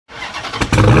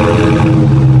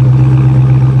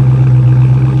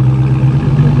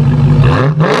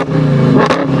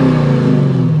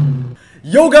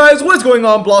Yo guys, what is going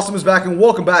on? Blossom is back and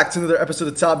welcome back to another episode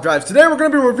of Top Drives. Today we're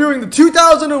going to be reviewing the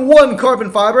 2001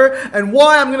 carbon fiber and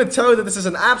why I'm going to tell you that this is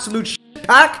an absolute shit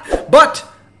pack, but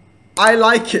I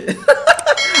like it.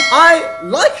 I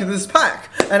like this pack,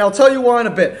 and I'll tell you why in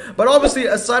a bit. But obviously,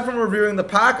 aside from reviewing the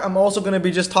pack, I'm also going to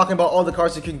be just talking about all the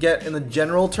cards you can get in the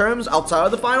general terms outside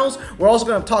of the finals. We're also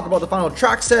going to talk about the final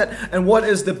track set and what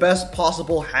is the best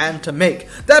possible hand to make.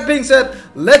 That being said,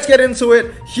 let's get into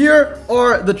it. Here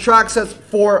are the track sets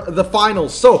for the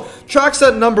finals. So, track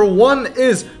set number 1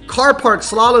 is Car Park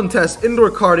Slalom Test, Indoor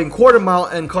Karting, Quarter Mile,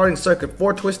 and Karting Circuit,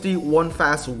 4 twisty, 1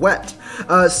 fast, wet.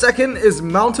 Second is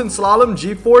Mountain Slalom,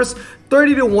 G-Force,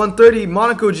 30 to 130,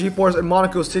 Monaco G-Force, and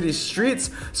Monaco City Streets.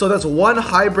 So that's 1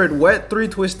 hybrid wet, 3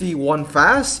 twisty, 1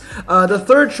 fast. The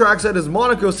third track set is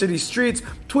Monaco City Streets,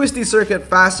 Twisty Circuit,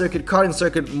 Fast Circuit, Karting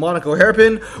Circuit, Monaco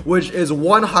Hairpin, which is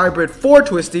 1 hybrid, 4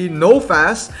 twisty, no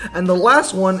fast. And the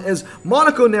last one is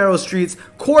Monaco Narrow Streets,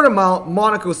 Quarter Mile,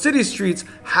 Monaco City Streets,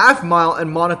 Half Mile,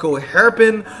 and Monaco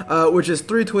Hairpin, which is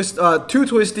 2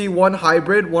 twisty, 1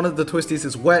 hybrid, 1 of the twisties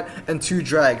is wet, and 2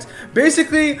 drags.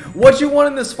 Basically, what you want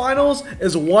in this finals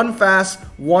is 1 fast,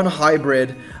 1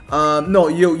 hybrid. No,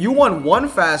 you want 1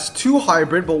 fast, 2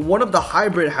 hybrid, but 1 of the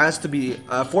hybrid has to be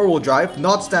 4-wheel drive,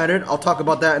 not standard. I'll talk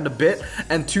about that in a bit,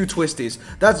 and 2 twisties.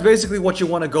 That's basically what you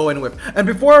want to go in with. And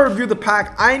before I review the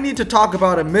pack, I need to talk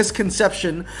about a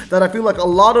misconception that I feel like a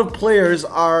lot of players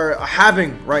are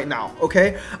having right now,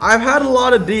 okay? I've had a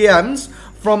lot of DMs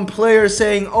from players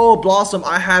saying, oh, Blossom,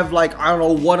 I have like, I don't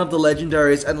know, 1 of the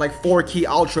legendaries and like 4 key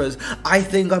ultras. I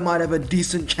think I might have a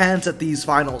decent chance at these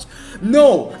finals.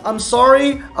 No, I'm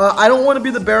sorry. I don't want to be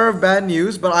the bearer of bad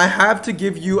news, but I have to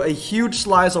give you a huge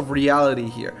slice of reality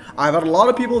here. I've had a lot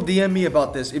of people DM me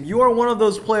about this. If you are one of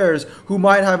those players who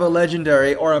might have a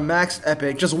legendary or a max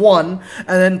epic, just 1, and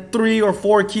then 3 or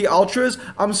 4 key ultras,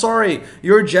 I'm sorry.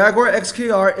 Your Jaguar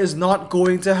XKR is not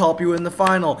going to help you in the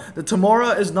final. The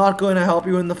Tamora is not going to help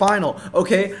you in the final,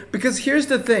 okay? Because here's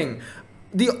the thing.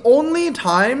 The only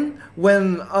time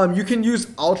when you can use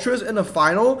ultras in a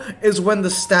final is when the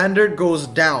standard goes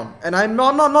down. And I'm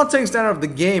not saying standard of the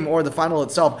game or the final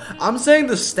itself. I'm saying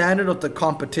the standard of the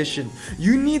competition.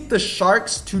 You need the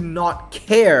Sharks to not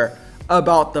care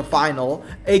about the final,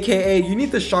 aka you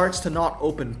need the Sharks to not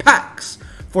open packs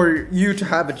for you to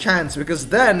have a chance, because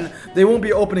then they won't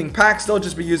be opening packs, they'll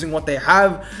just be using what they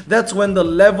have. That's when the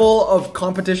level of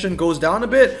competition goes down a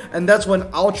bit, and that's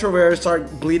when ultra rares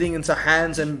start bleeding into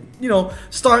hands and, you know,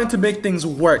 starting to make things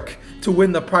work to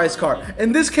win the prize card.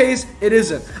 In this case, it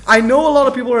isn't. I know a lot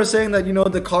of people are saying that, you know,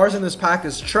 the cars in this pack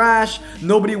is trash,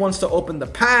 nobody wants to open the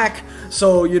pack,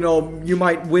 so, you know, you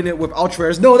might win it with ultra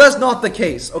rares. No, that's not the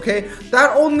case, okay?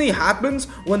 That only happens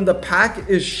when the pack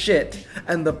is shit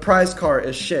and the prize card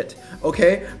is shit,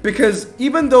 okay? Because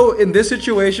even though in this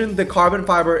situation the carbon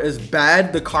fiber is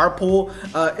bad, the carpool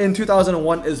in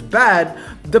 2001 is bad,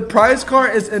 the prize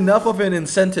card is enough of an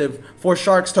incentive for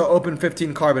Sharks to open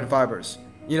 15 carbon fibers.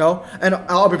 You know, and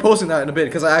I'll be posting that in a bit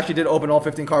because I actually did open all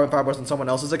 15 carbon fibers on someone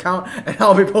else's account, and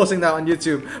I'll be posting that on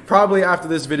YouTube probably after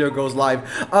this video goes live.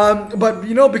 But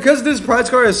you know, because this prize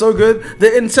card is so good,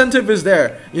 the incentive is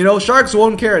there. You know, Sharks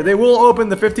won't care. They will open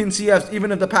the 15 CFs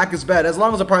even if the pack is bad, as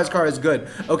long as the prize card is good.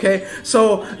 Okay,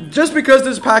 so just because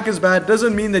this pack is bad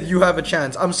doesn't mean that you have a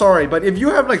chance. I'm sorry, but if you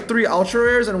have like 3 ultra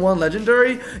rares and 1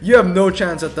 legendary, you have no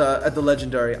chance at the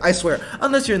legendary. I swear,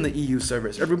 unless you're in the EU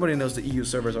servers. Everybody knows the EU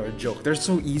servers are a joke. They're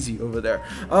so easy over there.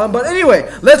 But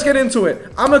anyway, let's get into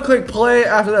it. I'm gonna click play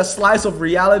after that slice of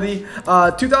reality.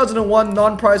 2001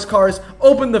 non-prize cars,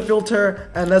 open the filter,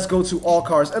 and let's go to all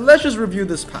cars, and let's just review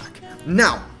this pack.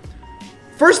 Now,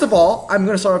 first of all, I'm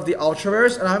going to start with the ultra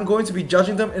rares, and I'm going to be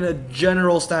judging them in a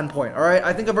general standpoint, alright?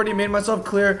 I think I've already made myself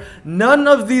clear. None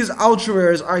of these ultra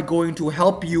rares are going to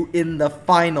help you in the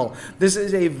final. This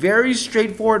is a very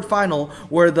straightforward final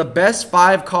where the best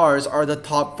 5 cars are the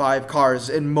top 5 cars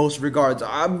in most regards.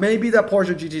 Maybe that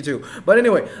Porsche GT2. But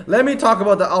anyway, let me talk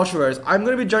about the ultra rares. I'm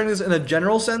going to be judging this in a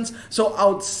general sense, so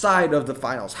outside of the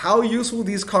finals. How useful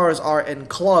these cars are in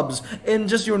clubs, in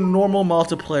just your normal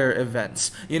multiplayer events.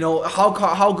 You know,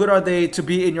 how good are they to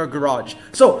be in your garage?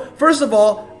 So, first of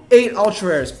all, 8 ultra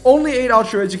rares. Only 8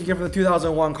 ultra rares you can get from the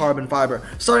 2001 carbon fiber,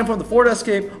 starting from the Ford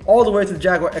Escape all the way to the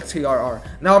Jaguar XKR.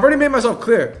 Now, I've already made myself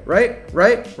clear, right?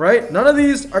 None of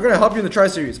these are going to help you in the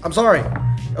Tri-Series. I'm sorry.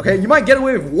 Okay, you might get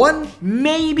away with 1,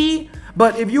 maybe,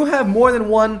 but if you have more than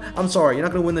 1, I'm sorry, you're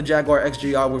not going to win the Jaguar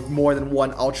XJR with more than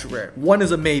 1 ultra rare. 1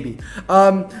 is a maybe.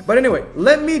 But anyway,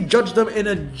 let me judge them in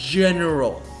a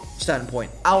general standpoint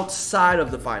outside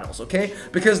of the finals, okay?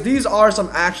 Because these are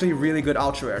some actually really good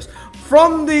ultra rares.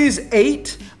 From these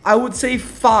 8, I would say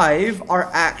 5 are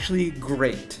actually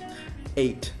great.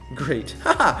 8. Great.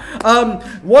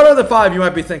 What are the 5 you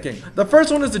might be thinking? The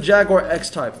first one is the Jaguar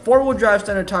X-Type. 4-wheel drive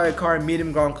standard tire car,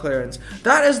 medium ground clearance.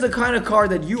 That is the kind of car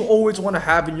that you always want to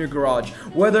have in your garage.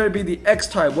 Whether it be the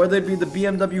X-Type, whether it be the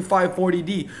BMW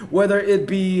 540D, whether it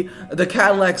be the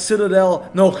Cadillac Citadel,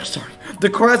 the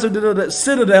Chrysler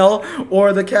Citadel,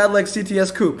 or the Cadillac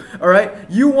CTS Coupe. Alright?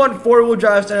 You want 4-wheel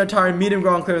drive standard tire, medium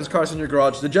ground clearance cars in your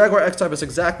garage. The Jaguar X-Type is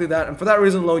exactly that, and for that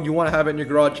reason alone, you want to have it in your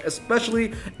garage,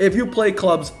 especially if you play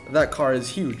clubs. That car is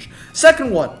huge.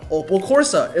 Second one, Opel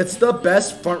Corsa. It's the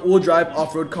best front-wheel drive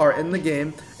off-road car in the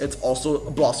game. It's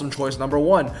also Blossom Choice number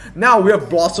 1. Now we have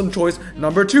Blossom Choice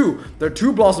number 2. There are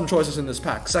 2 Blossom Choices in this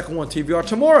pack. Second one, TVR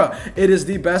Tamora. It is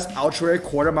the best ultra-rare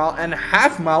quarter-mile and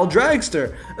half-mile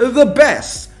dragster. The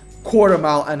best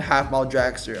quarter-mile and half-mile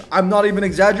dragster. I'm not even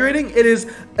exaggerating. It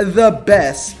is the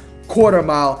best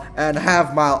quarter-mile and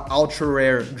half-mile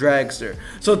ultra-rare dragster.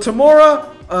 So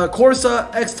Tamora,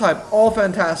 Corsa, X-Type, all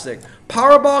fantastic.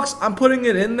 Powerbox, I'm putting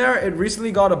it in there. It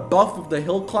recently got a buff of the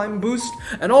hill climb boost.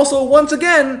 And also, once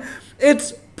again,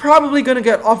 it's probably going to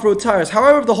get off-road tires.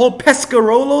 However, the whole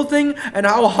Pescarolo thing and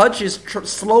how Hutch is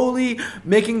slowly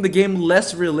making the game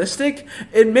less realistic,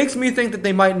 it makes me think that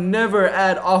they might never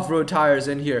add off-road tires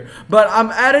in here. But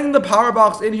I'm adding the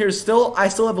Powerbox in here still. I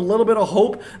still have a little bit of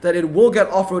hope that it will get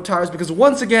off-road tires because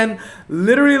once again,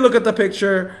 literally look at the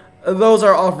picture. Those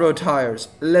are off-road tires.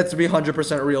 Let's be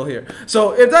 100% real here.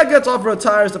 So if that gets off-road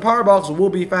tires, the Powerbox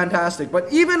will be fantastic.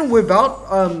 But even without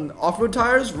off-road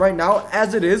tires right now,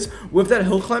 as it is, with that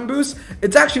hill climb boost,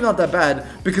 it's actually not that bad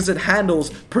because it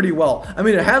handles pretty well. I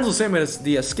mean, it handles the same as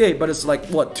the Escape, but it's like,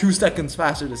 what, 2 seconds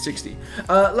faster to 60.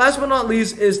 Last but not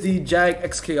least is the Jag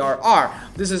XKR-R.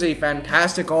 This is a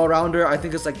fantastic all-rounder. I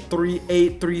think it's like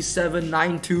 3.8, 3.7,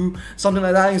 9.2, something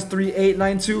like that. I think it's 3.8,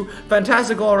 9.2.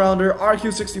 Fantastic all-rounder.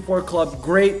 RQ64 Club,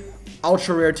 great,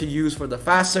 ultra rare to use for the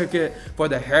fast circuit, for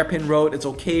the hairpin road. It's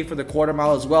okay for the quarter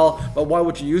mile as well, but why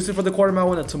would you use it for the quarter mile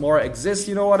when the Tamora exists?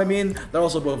 You know what I mean? They're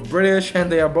also both British and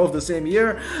they are both the same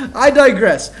year. I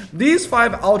digress. These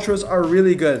 5 ultras are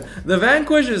really good. The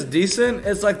Vanquish is decent.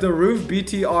 It's like the Roof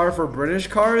BTR for British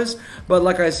cars, but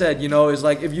like I said, you know, it's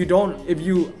like if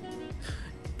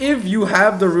you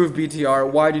have the Roof BTR,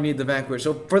 why do you need the Vanquish?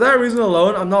 So for that reason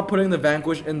alone, I'm not putting the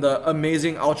Vanquish in the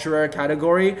amazing ultra rare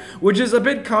category, which is a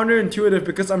bit counterintuitive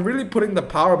because I'm really putting the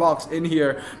Powerbox in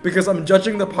here because I'm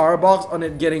judging the Powerbox on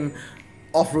it getting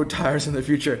off-road tires in the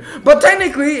future. But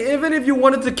technically, even if you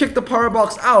wanted to kick the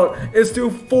Powerbox out, it's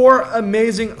still 4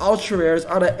 amazing ultra rares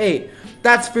out of 8.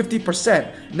 That's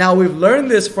 50%. Now we've learned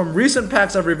this from recent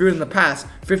packs I've reviewed in the past.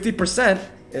 50%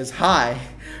 is high.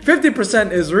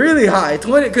 50% is really high.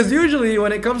 20, because usually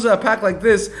when it comes to a pack like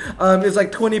this, it's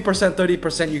like 20%,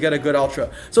 30% you get a good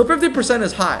ultra. So 50%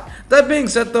 is high. That being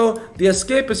said though, the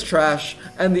Escape is trash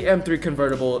and the M3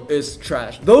 convertible is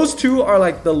trash. Those two are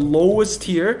like the lowest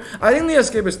tier. I think the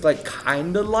Escape is like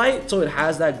kinda light, so it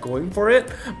has that going for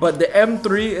it. But the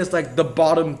M3 is like the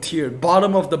bottom tier,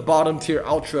 bottom of the bottom tier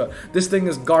ultra. This thing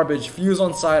is garbage. Fuse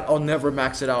on side, I'll never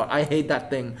max it out. I hate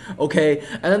that thing, okay?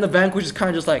 And then the Vanquish is kind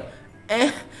of just like,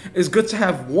 it's good to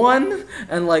have one,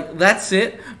 and like that's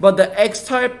it. But the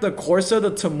X-Type, the Corsa,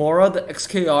 the Tamora, the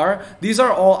XKR, these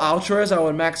are all ultra rares I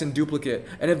would max in duplicate.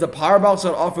 And if the Powerbox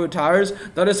had off-road tires,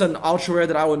 that is an ultra rare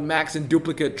that I would max in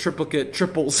duplicate, triplicate,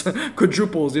 triples,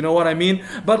 quadruples, you know what I mean?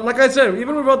 But like I said,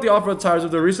 even without the off-road tires,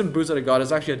 with the recent boost that it got,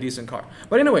 it's actually a decent car.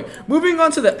 But anyway, moving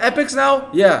on to the Epics now.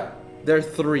 Yeah, they're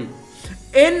 3.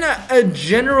 In a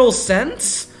general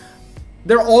sense,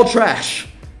 they're all trash.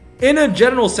 In a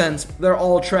general sense, they're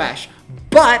all trash.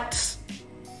 But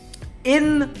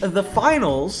in the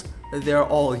finals, they're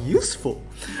all useful,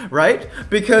 right?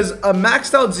 Because a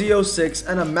maxed out Z06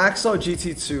 and a maxed out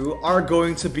GT2 are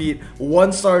going to beat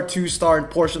 1-star, 2-star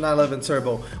Porsche 911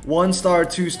 Turbo, 1-star,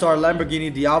 2-star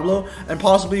Lamborghini Diablo, and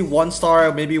possibly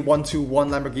 1-star, maybe 1-2-1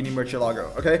 Lamborghini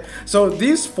Murcielago, okay? So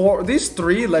these 3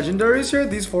 legendaries here,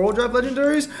 these 4-wheel drive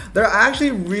legendaries, they're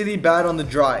actually really bad on the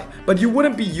dry. But you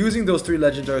wouldn't be using those 3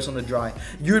 legendaries on the dry.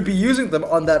 You would be using them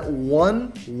on that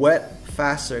one wet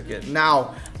fast circuit.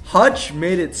 Now, Hutch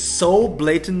made it so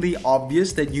blatantly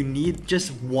obvious that you need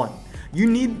just one. You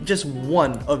need just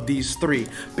one of these 3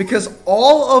 because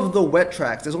all of the wet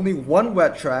tracks, there's only one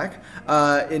wet track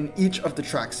in each of the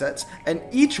track sets, and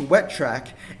each wet track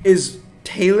is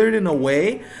tailored in a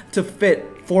way to fit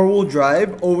four-wheel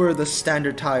drive over the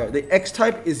standard tire. The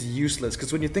X-Type is useless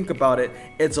because when you think about it,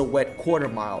 it's a wet quarter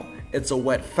mile. It's a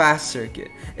wet fast circuit.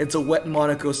 It's a wet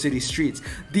Monaco City streets.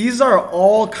 These are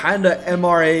all kind of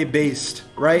MRA based,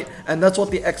 right? And that's what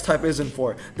the X-Type isn't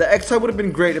for. The X-Type would have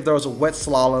been great if there was a wet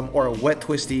slalom or a wet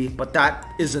twisty, but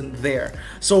that isn't there.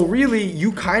 So really,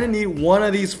 you kind of need one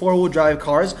of these four-wheel drive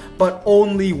cars, but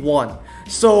only one.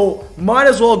 So might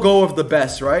as well go with the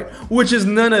best, right? Which is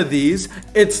none of these.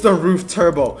 It's the roof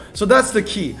turbo. So that's the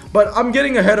key. But I'm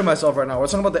getting ahead of myself right now. We're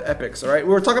talking about the epics, all right?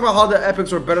 We were talking about how the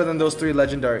epics were better than those three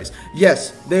legendaries.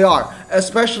 Yes, they are.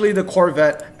 Especially the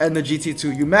Corvette and the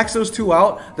GT2. You max those two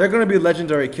out, they're going to be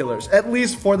legendary killers. At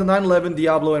least for the 911,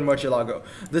 Diablo, and Murcielago.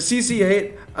 The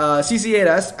CC8,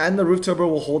 CC8S and the roof turbo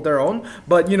will hold their own.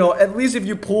 But, you know, at least if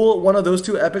you pull one of those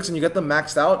two epics and you get them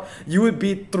maxed out, you would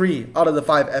beat 3 out of the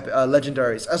 5 legendaries.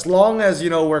 As long as,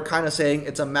 you know, we're kind of saying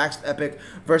it's a maxed epic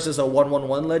versus a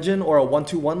 111 legend or a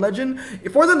 121 legend.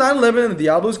 If for the 911 in the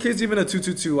Diablo's case, even a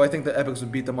 222, I think the epics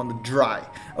would beat them on the dry.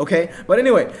 Okay, but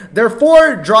anyway, they're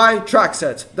 4 dry track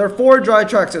sets. They're 4 dry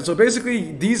track sets. So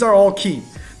basically, these are all key.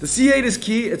 The C8 is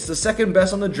key. It's the second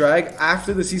best on the drag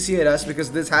after the CC8S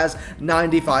because this has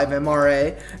 95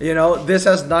 MRA. You know, this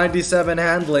has 97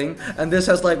 handling, and this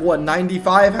has like what,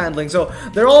 95 handling. So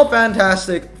they're all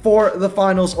fantastic for the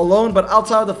finals alone, but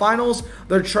outside of the finals,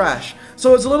 they're trash.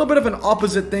 So it's a little bit of an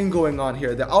opposite thing going on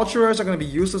here. The ultra rares are going to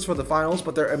be useless for the finals,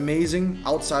 but they're amazing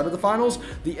outside of the finals.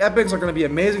 The epics are going to be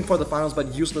amazing for the finals,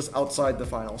 but useless outside the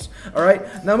finals. All right.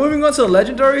 Now moving on to the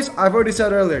legendaries, I've already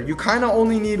said earlier, you kind of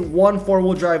only need one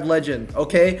four-wheel drive legend.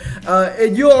 Okay,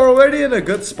 you're already in a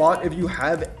good spot if you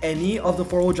have any of the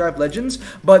four-wheel drive legends,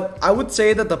 but I would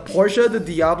say that the Porsche, the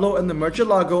Diablo, and the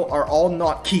Murcielago are all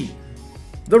not key.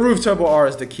 The roof turbo R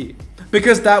is the key,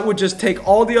 because that would just take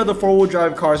all the other four-wheel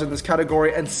drive cars in this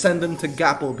category and send them to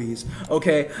Gapplebees,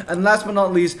 okay? And last but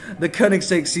not least, the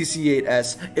Koenigsegg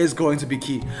CC8S is going to be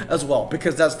key as well,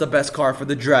 because that's the best car for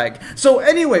the drag. So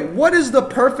anyway, what is the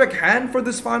perfect hand for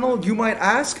this final, you might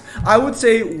ask? I would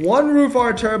say one Roof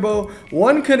R Turbo,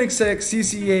 one Koenigsegg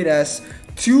CC8S,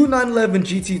 2 911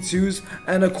 GT2s,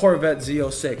 and a Corvette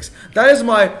Z06. That is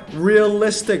my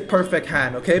realistic perfect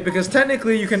hand, okay? Because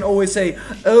technically you can always say,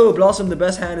 oh, Blossom, the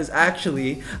best hand is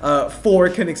actually 4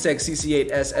 Koenigsegg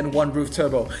CC8S and 1 Roof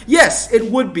Turbo. Yes,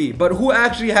 it would be, but who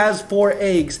actually has 4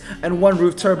 eggs and 1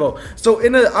 Roof Turbo? So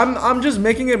I'm just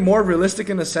making it more realistic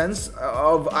in a sense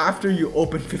of after you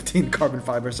open 15 carbon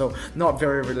fiber, so not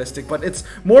very realistic, but it's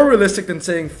more realistic than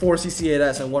saying 4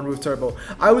 CC8S and 1 Roof Turbo.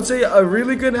 I would say a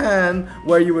really good hand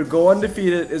where you would go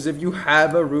undefeated is if you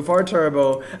have a Roof R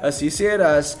Turbo, a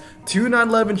CC8S, 2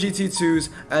 911 GT2s,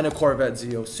 and a Corvette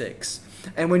Z06.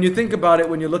 And when you think about it,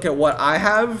 when you look at what I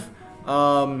have,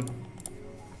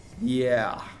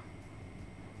 yeah,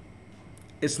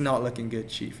 it's not looking good,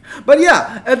 Chief. But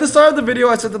yeah, at the start of the video,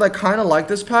 I said that I kind of like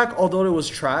this pack, although it was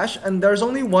trash. And there's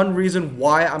only one reason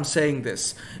why I'm saying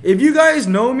this. If you guys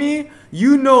know me,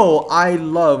 you know I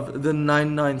love the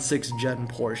 996 Gen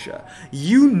Porsche.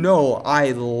 You know I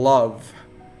love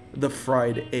the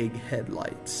fried egg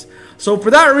headlights. So for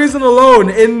that reason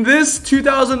alone, in this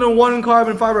 2001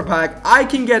 carbon fiber pack, I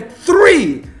can get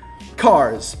 3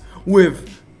 cars with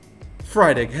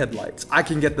fried egg headlights. I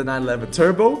can get the 911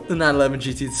 Turbo, the 911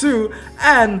 GT2,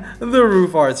 and the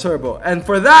Roof R Turbo. And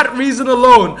for that reason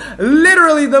alone,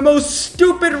 literally the most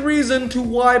stupid reason to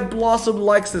why Blossom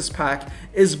likes this pack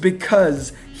is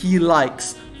because he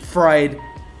likes fried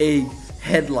egg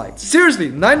headlights. Seriously,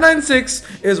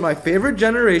 996 is my favorite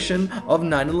generation of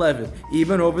 911,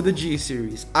 even over the G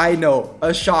series. I know,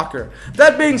 a shocker.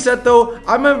 That being said though,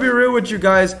 I'm gonna be real with you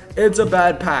guys, it's a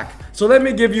bad pack. So let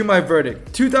me give you my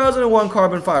verdict. 2001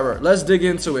 carbon fiber. Let's dig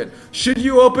into it. Should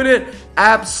you open it?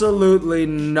 Absolutely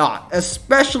not.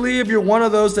 Especially if you're one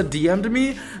of those that DM'd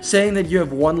me saying that you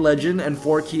have 1 legend and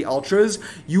 4 key ultras.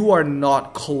 You are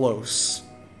not close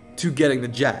to getting the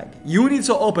Jag. You need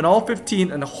to open all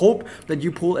 15 and hope that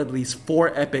you pull at least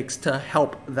 4 epics to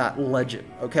help that legend,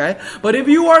 okay? But if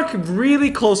you are really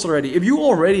close already, if you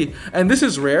already, and this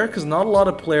is rare because not a lot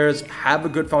of players have a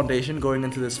good foundation going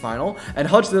into this final, and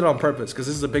Hutch did it on purpose because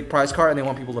this is a big prize card and they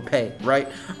want people to pay, right?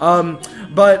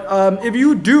 If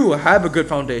you do have a good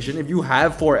foundation, if you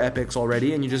have 4 epics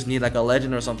already and you just need like a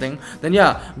legend or something, then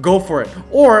yeah, go for it.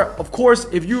 Or, of course,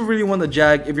 if you really want the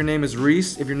Jag, if your name is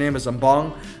Reese, if your name is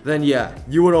Zambong, then yeah,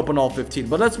 you would open all 15.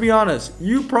 But let's be honest,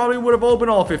 you probably would have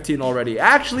opened all 15 already.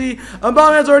 Actually,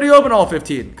 Mbang has already opened all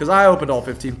 15 because I opened all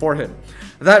 15 for him.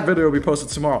 That video will be posted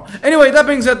tomorrow. Anyway, that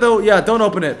being said though, yeah, don't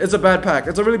open it. It's a bad pack.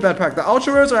 It's a really bad pack. The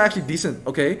ultra rares are actually decent,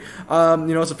 okay?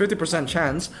 You know, it's a 50%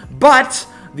 chance, but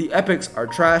The epics are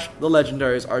trash. The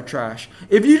legendaries are trash.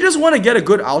 If you just want to get a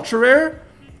good ultra rare,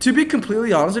 to be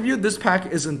completely honest with you, this pack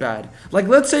isn't bad. Like,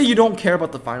 let's say you don't care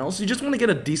about the finals, you just want to get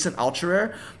a decent ultra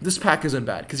rare, this pack isn't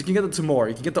bad. Because you can get the Timor,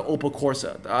 you can get the Opal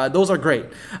Corsa. Those are great.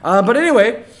 But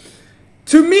anyway,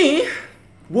 to me,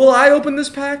 will I open this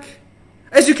pack?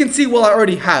 As you can see, well, I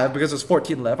already have, because there's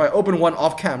 14 left. I opened one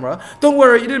off camera. Don't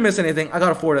worry, you didn't miss anything. I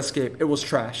got a Ford Escape. It was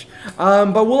trash.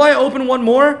 But will I open one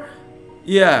more?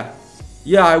 Yeah.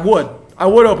 Yeah, I would. I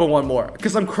would open one more,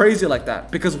 because I'm crazy like that.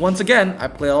 Because once again, I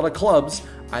play all the clubs.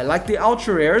 I like the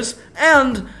ultra rares,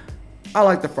 and I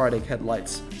like the Friday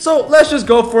headlights. So let's just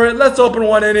go for it. Let's open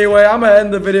one anyway. I'm gonna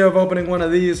end the video of opening one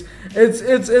of these. It's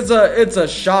a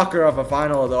shocker of a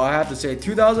final though. I have to say,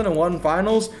 2001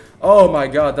 finals. Oh my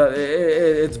god,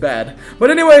 it's bad. But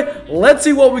anyway, let's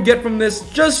see what we get from this.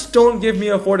 Just don't give me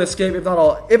a Ford Escape. If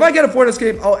not, if I get a Ford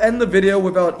Escape, I'll end the video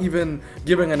without even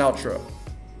giving an outro.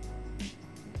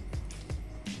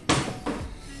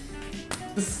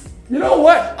 You know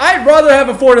what? I'd rather have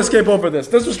a Ford Escape over this.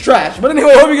 This was trash. But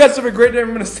anyway, I hope you guys have a great day.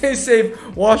 Remember to stay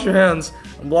safe, wash your hands,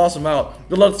 and blossom out.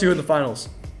 Good luck to you in the finals.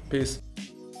 Peace.